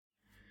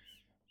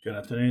Good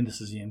afternoon.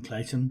 This is Ian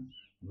Clayton,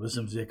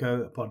 Wisdom's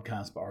Echo, a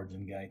podcast by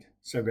Origin Gate.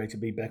 So great to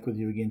be back with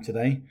you again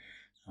today.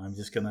 I'm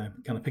just going to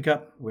kind of pick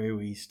up where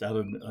we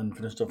started and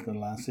finished off in the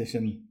last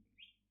session.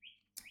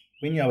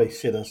 When Yahweh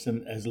set us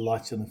in, as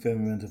lights in the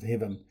firmament of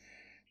heaven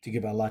to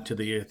give our light to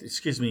the earth.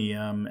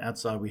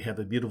 Outside we have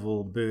a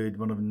beautiful bird,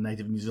 one of the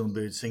native New Zealand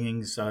birds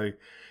singing, so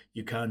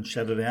you can't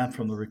shut it out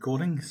from the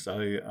recording. So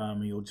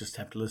you'll just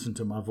have to listen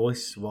to my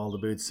voice while the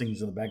bird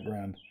sings in the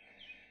background.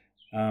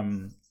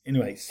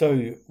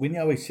 So when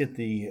Yahweh set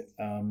the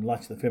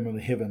lights of the firmament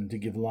of heaven to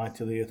give light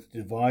to the earth,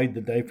 to divide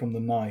the day from the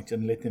night,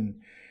 and let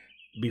them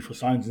be for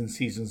signs and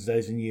seasons,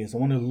 days and years, I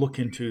want to look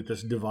into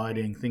this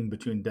dividing thing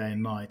between day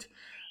and night.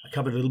 I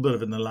covered a little bit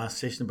of it in the last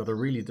session, but I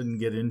really didn't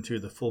get into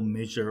the full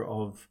measure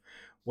of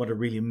what it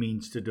really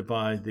means to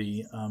divide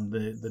the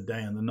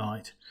day and the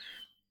night.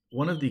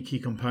 One of the key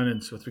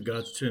components with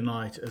regards to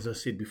night, as I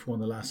said before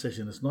in the last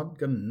session, it's not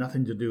got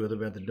nothing to do with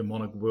about the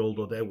demonic world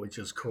or that which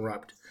is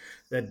corrupt.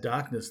 That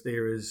darkness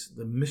there is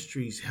the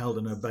mysteries held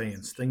in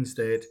abeyance, things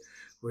that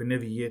were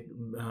never yet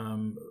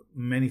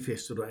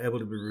manifested or able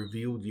to be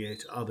revealed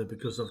yet, either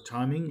because of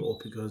timing or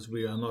because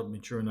we are not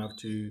mature enough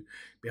to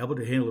be able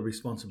to handle the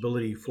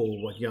responsibility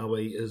for what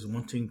Yahweh is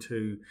wanting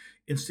to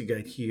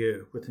instigate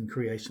here within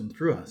creation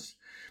through us.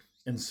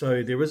 And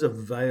so there is a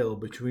veil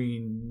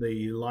between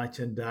the light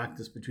and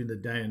darkness, between the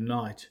day and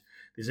night.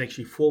 There's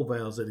actually four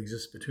veils that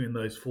exist between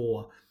those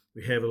four.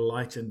 We have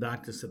light and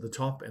darkness at the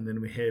top, and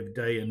then we have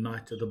day and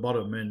night at the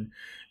bottom. And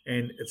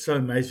it's so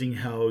amazing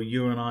how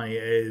you and I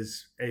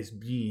as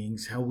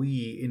beings, how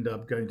we end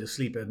up going to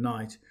sleep at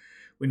night,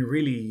 when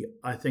really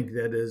I think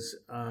that is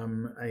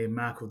a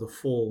mark of the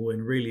fall,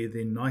 when really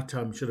the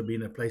nighttime should have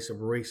been a place of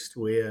rest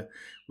where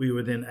we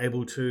were then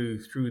able to,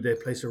 through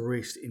that place of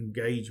rest,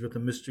 engage with the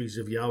mysteries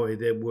of Yahweh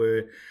that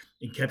were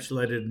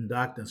encapsulated in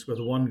darkness with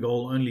one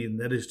goal only, and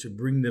that is to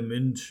bring them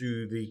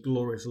into the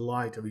glorious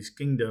light of his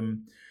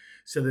kingdom,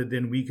 so that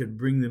then we could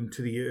bring them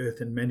to the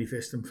earth and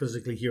manifest them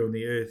physically here on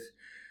the earth.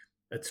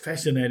 It's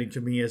fascinating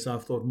to me as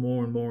I've thought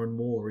more and more and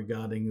more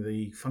regarding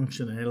the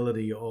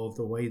functionality of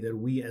the way that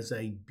we as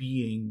a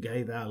being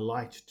gave our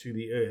light to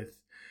the earth.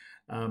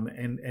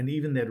 And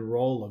even that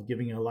role of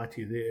giving our light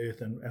to the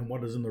earth and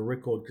what is in the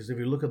record. Because if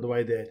you look at the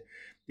way that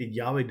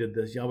Yahweh did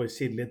this, Yahweh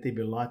said, let there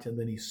be light, and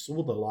then he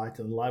saw the light,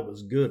 and the light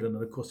was good.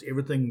 And of course,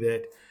 everything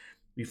that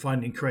we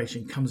find in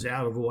creation comes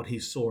out of what he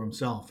saw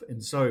himself.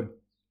 And so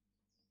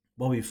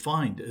what we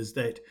find is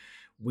that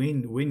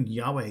when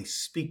Yahweh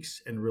speaks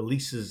and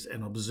releases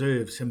and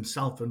observes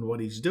himself and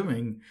what he's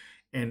doing,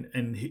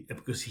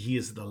 because he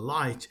is the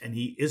light and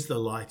he is the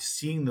light,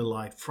 seeing the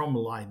light from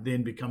light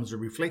then becomes a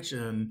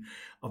reflection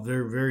of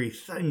the very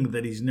thing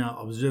that he's now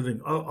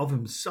observing of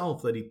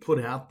himself that he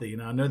put out there.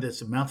 And I know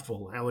that's a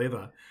mouthful.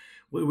 However,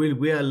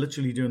 we are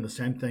literally doing the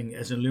same thing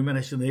as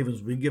illumination of the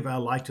heavens. We give our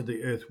light to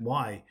the earth.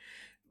 Why?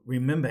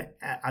 Remember,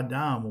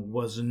 Adam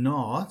was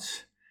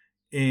not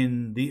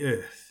in the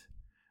earth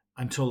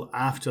until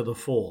after the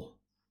fall.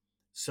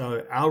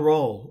 So our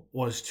role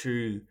was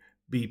to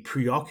be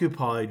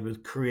preoccupied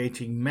with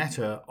creating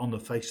matter on the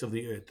face of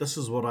the earth. This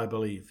is what I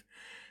believe,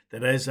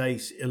 that as a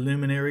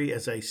luminary,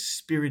 as a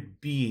spirit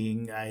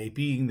being, a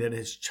being that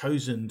has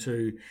chosen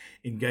to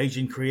engage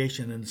in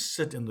creation and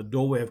sit in the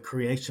doorway of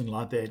creation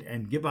like that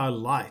and give our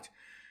light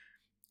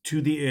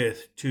to the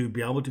earth to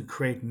be able to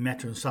create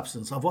matter and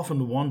substance. I've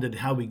often wondered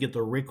how we get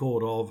the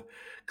record of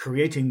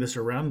creating this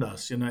around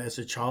us. You know, as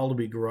a child,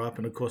 we grew up,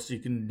 and of course you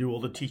can do all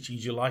the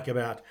teachings you like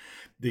about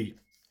the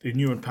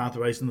neuron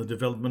pathways and the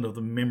development of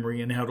the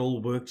memory and how it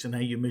all works, and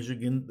how you measure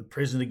the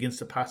present against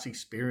the past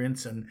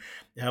experience, and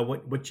how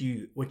what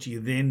you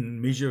then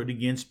measure it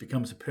against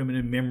becomes a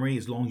permanent memory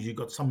as long as you've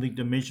got something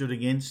to measure it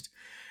against.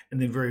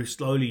 And then very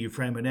slowly you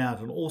frame it out.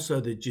 And also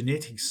the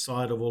genetics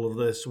side of all of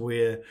this,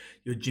 where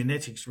your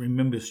genetics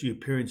remembers your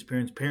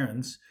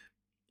parents,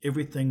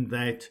 everything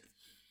that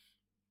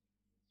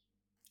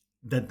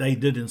they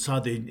did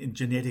inside their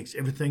genetics,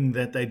 everything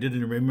that they did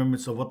in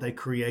remembrance of what they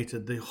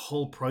created, the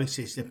whole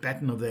process, the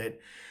pattern of that,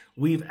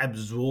 we've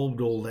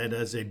absorbed all that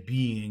as a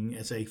being,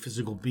 as a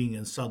physical being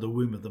inside the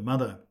womb of the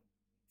mother,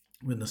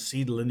 when the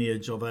seed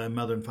lineage of our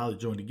mother and father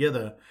joined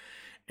together.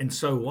 And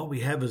so what we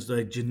have is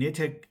the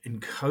genetic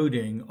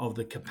encoding of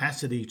the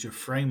capacity to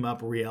frame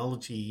up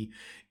reality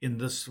in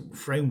this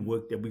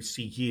framework that we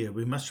see here.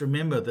 We must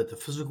remember that the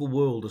physical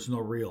world is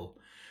not real.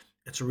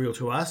 It's real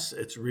to us.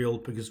 It's real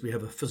because we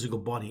have a physical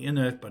body in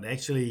it, but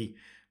actually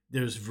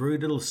there's very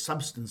little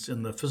substance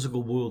in the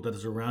physical world that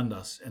is around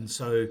us. And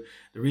so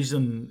the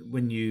reason,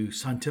 when you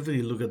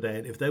scientifically look at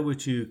that, if they were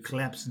to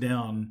collapse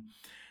down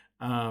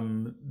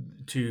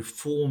to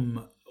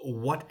form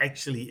what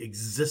actually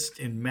exists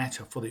in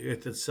matter for the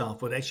earth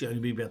itself, would actually only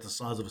be about the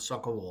size of a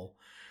soccer ball.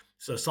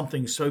 So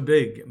something so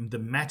big, the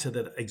matter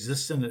that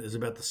exists in it is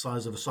about the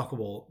size of a soccer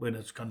ball when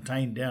it's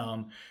contained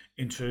down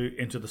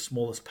into the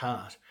smallest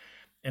part.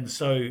 And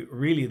so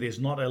really there's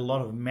not a lot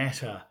of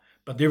matter,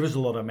 but there is a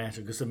lot of matter,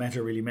 because the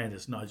matter really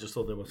matters. No, I just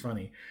thought that was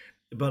funny.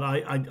 But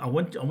I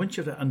want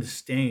you to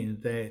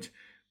understand that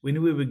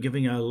when we were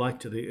giving our light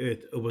to the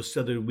earth, it was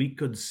so that we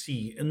could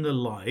see in the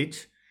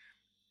light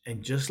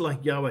And just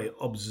like Yahweh,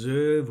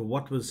 observe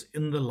what was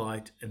in the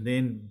light and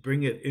then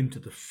bring it into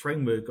the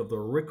framework of the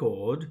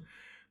record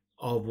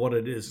of what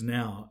it is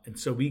now. And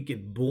so we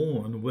get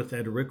born with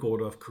that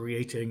record of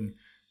creating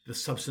the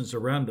substance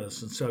around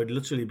us. And so it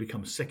literally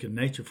becomes second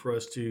nature for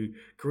us to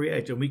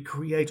create. And we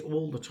create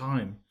all the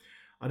time.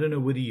 I don't know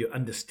whether you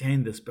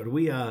understand this, but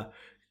we are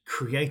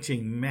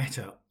creating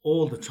matter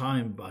all the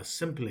time by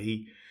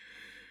simply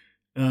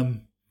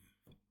um,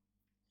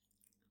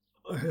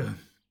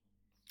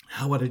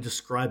 how would I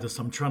describe this?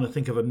 I'm trying to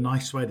think of a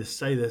nice way to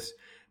say this,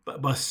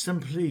 but by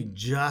simply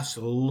just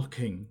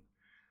looking.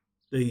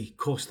 Of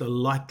course, the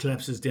light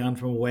collapses down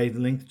from a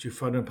wavelength to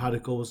photon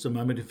particles the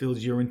moment it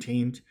feels urine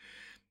teamed.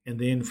 And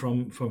then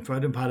from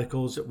photon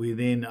particles, we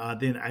then are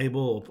then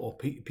able, or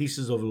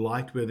pieces of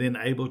light, we're then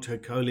able to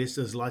coalesce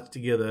those lights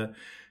together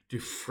to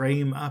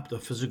frame up the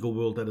physical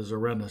world that is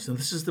around us. And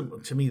this is,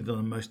 to me, the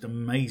most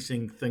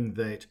amazing thing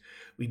that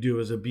we do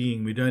as a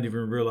being. We don't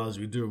even realize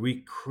we do. We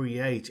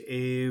create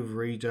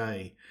every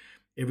day.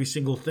 Every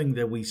single thing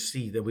that we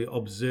see, that we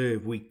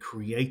observe, we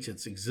create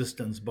its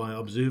existence by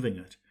observing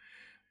it.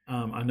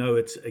 I know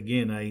it's,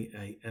 again,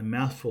 a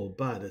mouthful,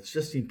 but it's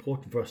just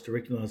important for us to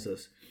recognize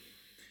this.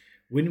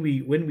 When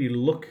we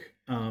look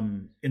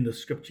in the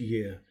scripture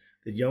here,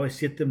 that Yahweh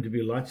set them to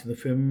be lights in the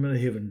firmament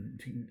of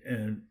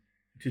heaven,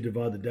 to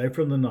divide the day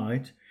from the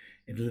night,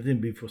 and to let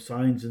them be for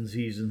signs and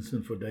seasons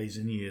and for days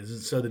and years. And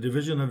so the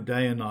division of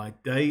day and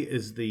night, day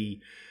is the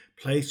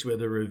place where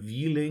the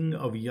revealing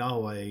of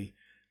Yahweh,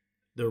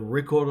 the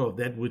record of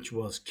that which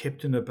was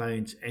kept in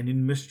abeyance and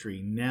in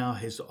mystery, now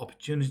has the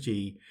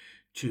opportunity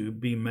to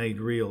be made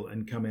real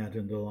and come out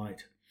in the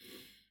light.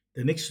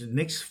 The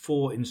next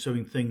four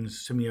ensuing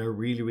things to me are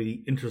really,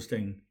 really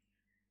interesting,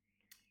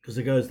 because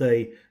it goes,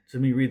 let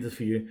me read this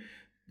for you.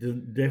 The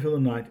day for the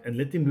night, and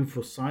let them move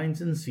for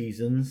signs and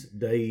seasons,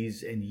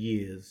 days and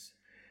years.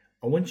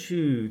 I want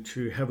you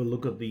to have a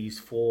look at these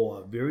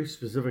four very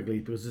specifically,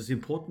 because it's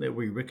important that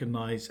we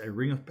recognize a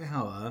ring of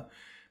power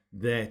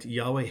that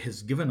Yahweh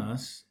has given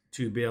us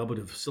to be able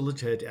to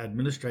facilitate our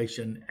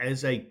administration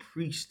as a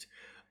priest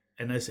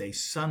and as a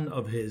son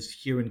of his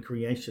here in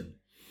creation.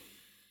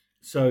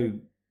 So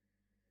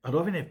I'd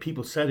often have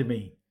people say to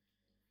me,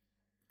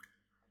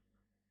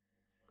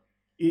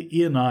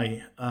 Ian,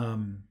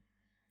 I'm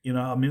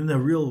in the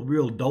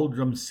real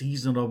doldrum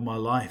season of my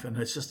life, and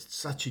it's just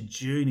such a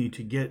journey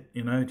to get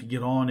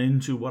on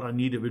into what I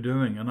need to be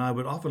doing. And I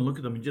would often look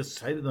at them and just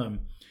say to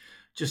them,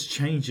 just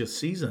change your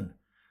season.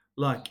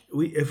 Like,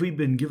 if we've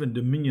been given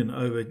dominion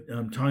over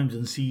times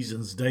and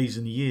seasons, days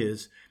and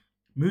years,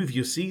 move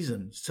your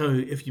season. So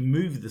if you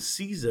move the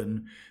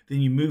season, then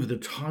you move the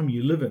time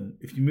you live in.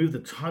 If you move the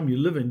time you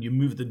live in, you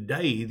move the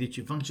day that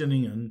you're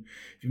functioning in.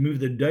 If you move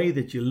the day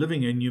that you're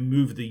living in, you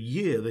move the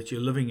year that you're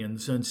living in.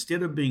 So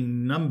instead of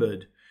being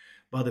numbered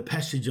by the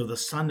passage of the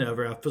sun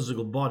over our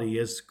physical body,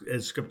 as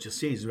scripture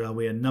says, well,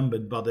 we are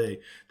numbered by the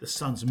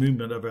sun's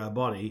movement over our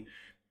body.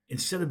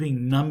 Instead of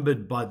being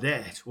numbered by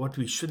that, what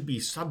we should be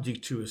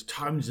subject to is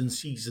times and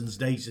seasons,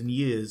 days and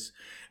years,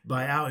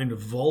 by our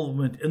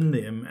involvement in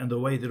them and the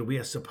way that we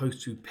are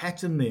supposed to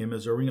pattern them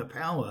as a ring of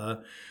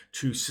power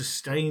to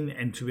sustain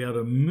and to be able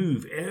to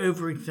move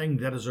everything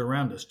that is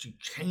around us, to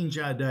change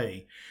our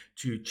day,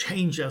 to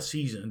change our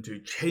season, to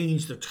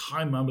change the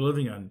time I'm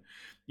living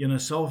in.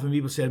 So often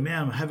people say,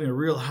 man, I'm having a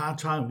real hard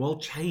time. Well,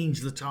 change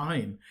the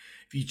time.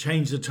 If you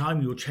change the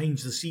time, you'll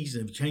change the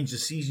season. If you change the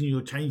season,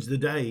 you'll change the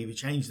day. If you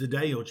change the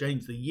day, you'll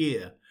change the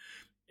year.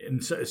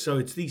 And so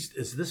it's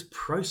this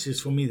process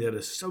for me that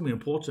is so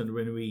important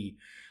when we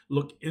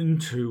look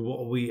into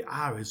what we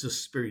are as a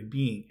spirit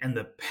being and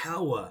the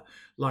power.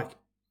 Like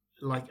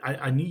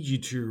I need you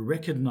to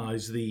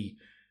recognize the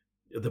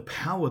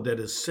power that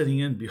is sitting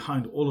in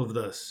behind all of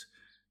this,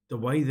 the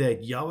way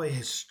that Yahweh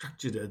has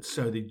structured it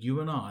so that you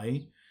and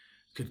I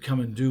could come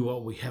and do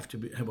what we have to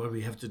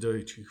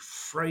do to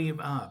frame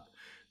up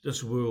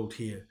this world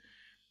here.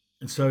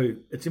 And so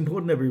it's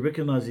important that we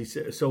recognize these.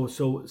 So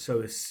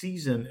a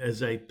season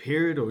is a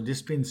period or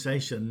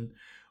dispensation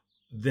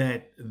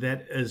that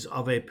is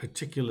of a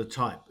particular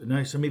type.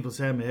 Some people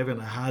say, I'm having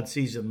a hard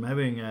season, I'm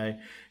having a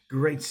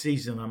great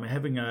season, I'm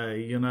having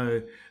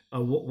a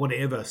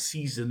whatever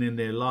season in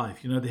their life.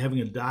 They're having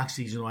a dark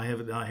season.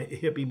 I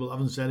hear people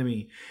often say to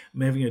me,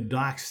 I'm having a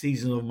dark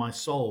season of my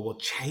soul. Well,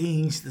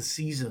 change the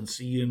season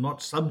so you're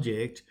not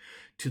subject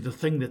to the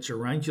thing that's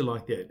around you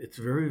like that. It's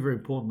very, very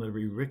important that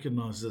we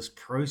recognize this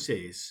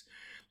process,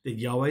 that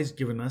Yahweh's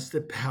given us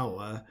the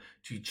power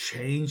to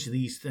change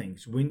these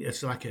things. When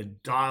it's like a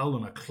dial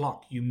on a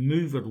clock, you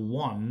move it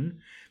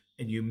one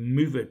and you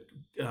move it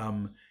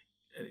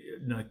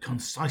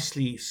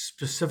concisely,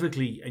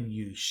 specifically, and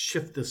you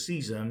shift the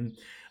season.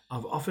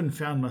 I've often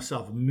found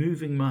myself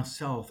moving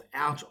myself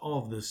out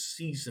of the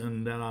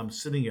season that I'm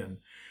sitting in.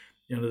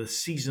 The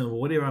season of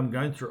whatever I'm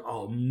going through,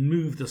 I'll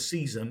move the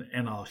season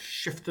and I'll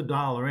shift the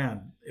dial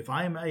around. If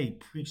I am a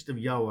priest of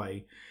Yahweh,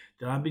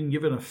 then I've been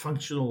given a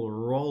functional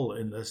role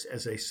in this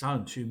as a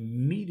son to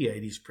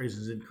mediate his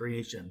presence in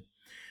creation.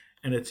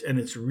 And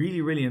it's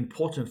really, really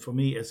important for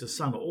me as a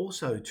son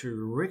also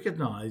to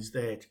recognize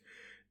that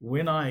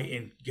when I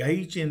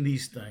engage in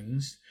these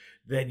things,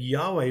 that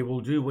Yahweh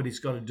will do what he's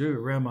got to do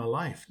around my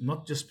life,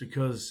 not just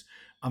because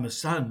I'm a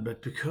son,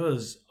 but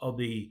because of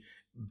the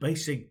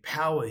basic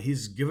power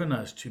he's given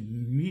us to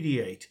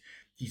mediate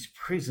his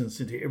presence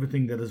into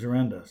everything that is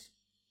around us.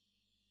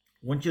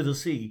 I want you to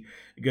see,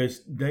 it goes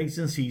days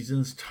and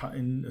seasons,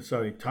 times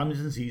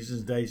and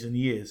seasons, days and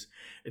years.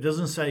 It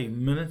doesn't say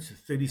minutes,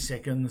 30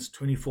 seconds,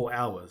 24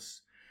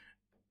 hours.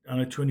 I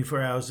know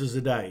 24 hours is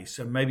a day,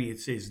 so maybe it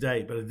says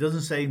day, but it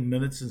doesn't say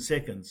minutes and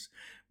seconds.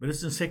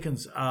 Minutes and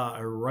seconds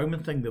are a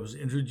Roman thing that was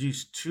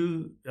introduced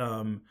to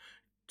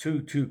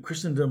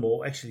Christendom,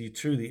 or actually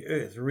to the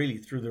earth, really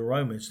through the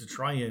Romans, to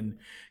try and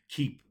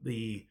keep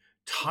the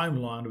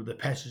timeline of the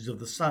passage of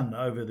the sun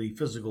over the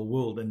physical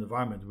world and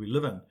environment we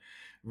live in.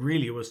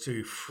 Really, it was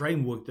to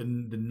framework the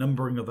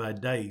numbering of our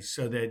days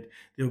so that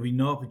there will be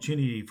no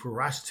opportunity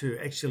for us to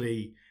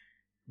actually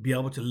be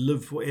able to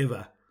live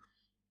forever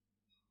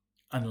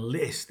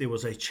unless there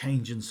was a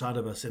change inside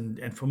of us.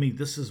 And for me,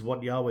 this is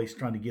what Yahweh is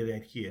trying to get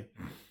at here.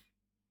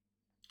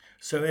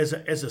 So as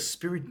a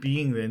spirit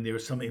being, then there are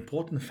some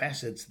important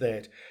facets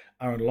that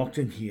are unlocked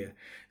in here.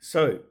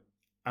 So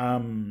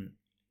then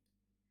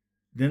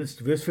it's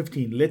verse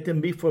 15. Let them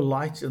be for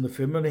lights in the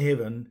firmament of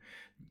heaven,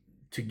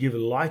 to give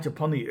light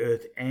upon the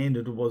earth, and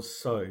it was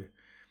so.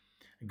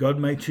 God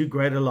made two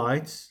greater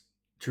lights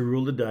to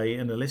rule the day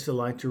and a lesser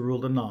light to rule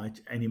the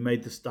night, and he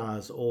made the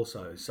stars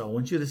also. So I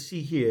want you to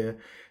see here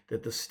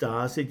that the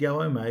stars that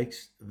Yahweh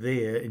makes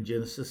there in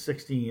Genesis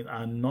 16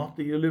 are not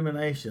the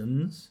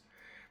illuminations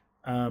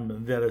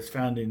that is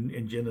found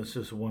in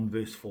Genesis 1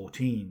 verse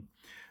 14.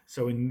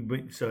 So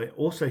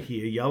also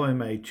here Yahweh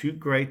made two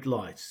great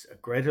lights, a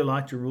greater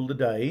light to rule the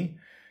day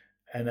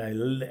and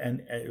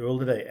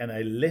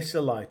a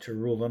lesser light to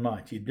rule the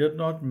night. He did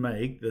not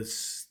make the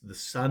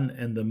sun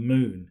and the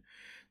moon.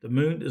 The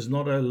moon is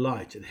not a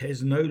light. It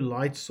has no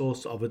light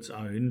source of its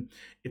own.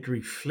 It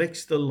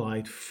reflects the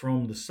light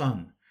from the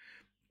sun.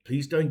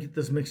 Please don't get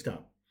this mixed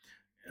up.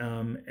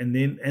 And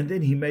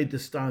then he made the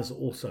stars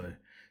also.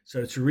 So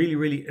it's really,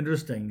 really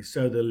interesting.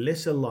 So the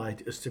lesser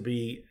light is to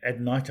be at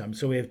nighttime.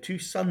 So we have two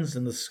suns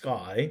in the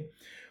sky.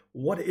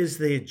 What is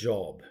their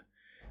job?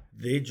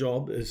 Their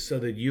job is so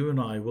that you and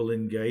I will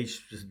engage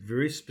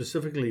very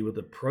specifically with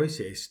the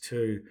process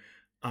to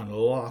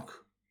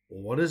unlock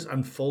what is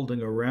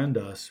unfolding around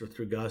us with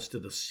regards to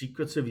the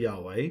secrets of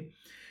Yahweh.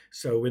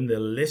 So when the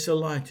lesser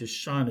light is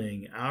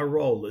shining, our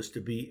role is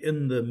to be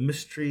in the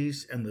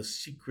mysteries and the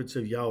secrets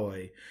of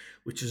Yahweh,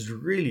 which is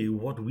really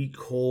what we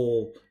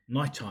call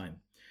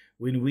nighttime.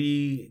 When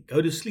we go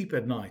to sleep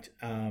at night,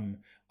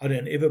 I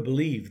don't ever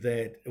believe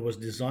that it was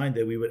designed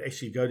that we would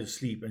actually go to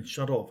sleep and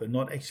shut off and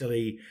not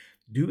actually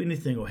do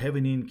anything or have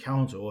any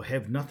encounter or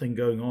have nothing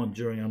going on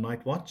during our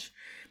night watch.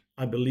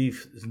 I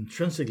believe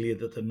intrinsically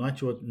that the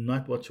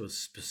night watch was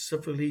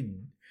specifically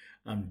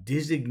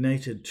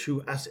designated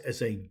to us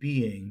as a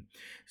being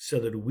so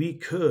that we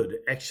could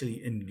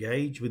actually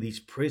engage with his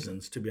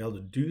presence to be able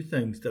to do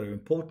things that are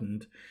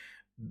important,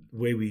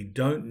 where we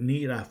don't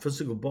need our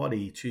physical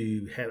body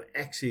to have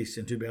access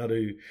and to be able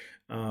to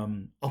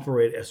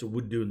operate as it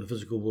would do in the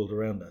physical world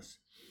around us.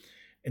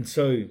 And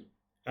so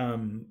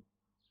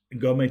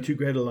God made two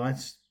greater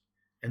lights,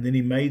 and then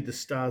he made the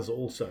stars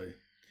also.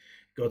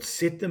 God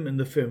set them in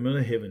the firmament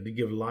of heaven to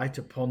give light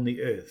upon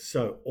the earth.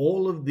 So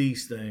all of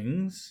these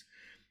things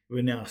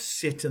were now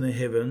set in the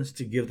heavens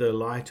to give their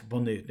light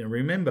upon the earth. Now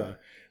remember,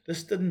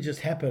 this didn't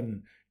just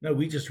happen. No,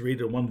 we just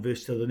read it one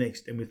verse to the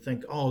next and we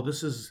think, oh,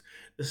 this is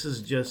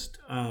just,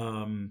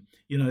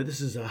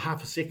 this is a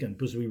half a second,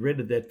 because we read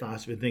it that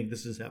fast. We think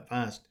this is how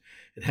fast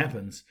it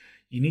happens.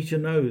 You need to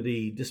know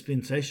the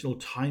dispensational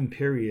time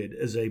period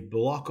is a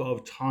block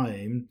of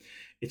time.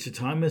 It's a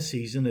time, a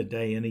season, a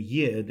day, and a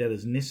year that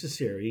is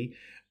necessary,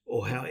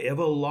 or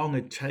however long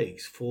it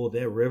takes for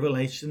their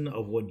revelation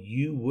of what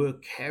you were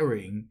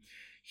carrying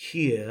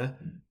here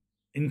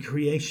in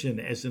creation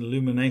as an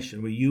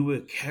illumination, where you were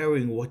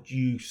carrying what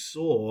you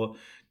saw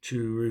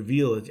to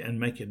reveal it and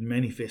make it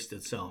manifest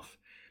itself.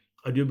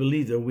 I do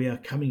believe that we are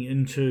coming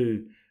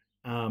into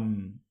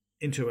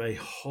a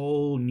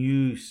whole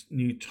new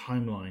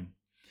timeline.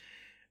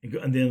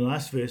 And then the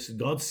last verse,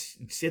 God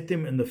set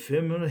them in the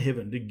firmament of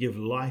heaven to give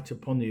light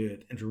upon the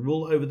earth and to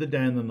rule over the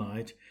day and the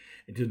night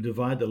and to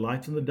divide the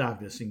light and the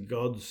darkness. And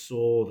God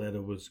saw that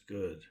it was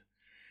good.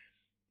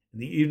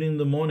 And the evening and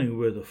the morning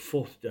were the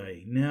fourth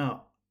day.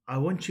 Now, I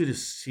want you to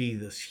see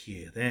this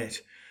here,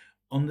 that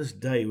on this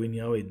day when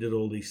Yahweh did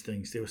all these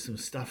things, there was some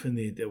stuff in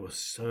there that was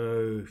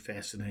so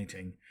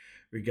fascinating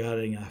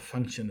regarding our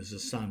function as a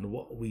son,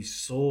 what we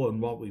saw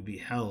and what we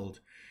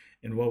beheld,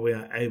 and what we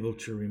are able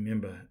to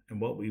remember,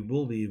 and what we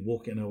will be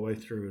walking our way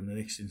through in the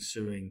next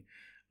ensuing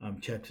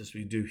chapters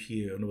we do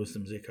here on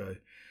Wisdom's Echo.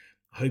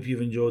 I hope you've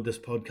enjoyed this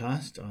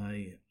podcast.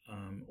 I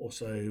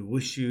also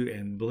wish you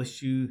and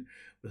bless you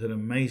with an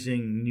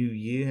amazing new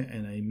year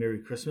and a Merry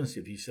Christmas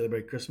if you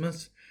celebrate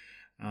Christmas,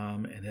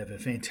 and have a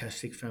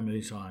fantastic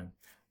family time.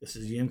 This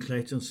is Ian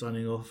Clayton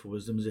signing off for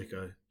Wisdom's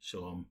Echo.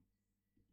 Shalom.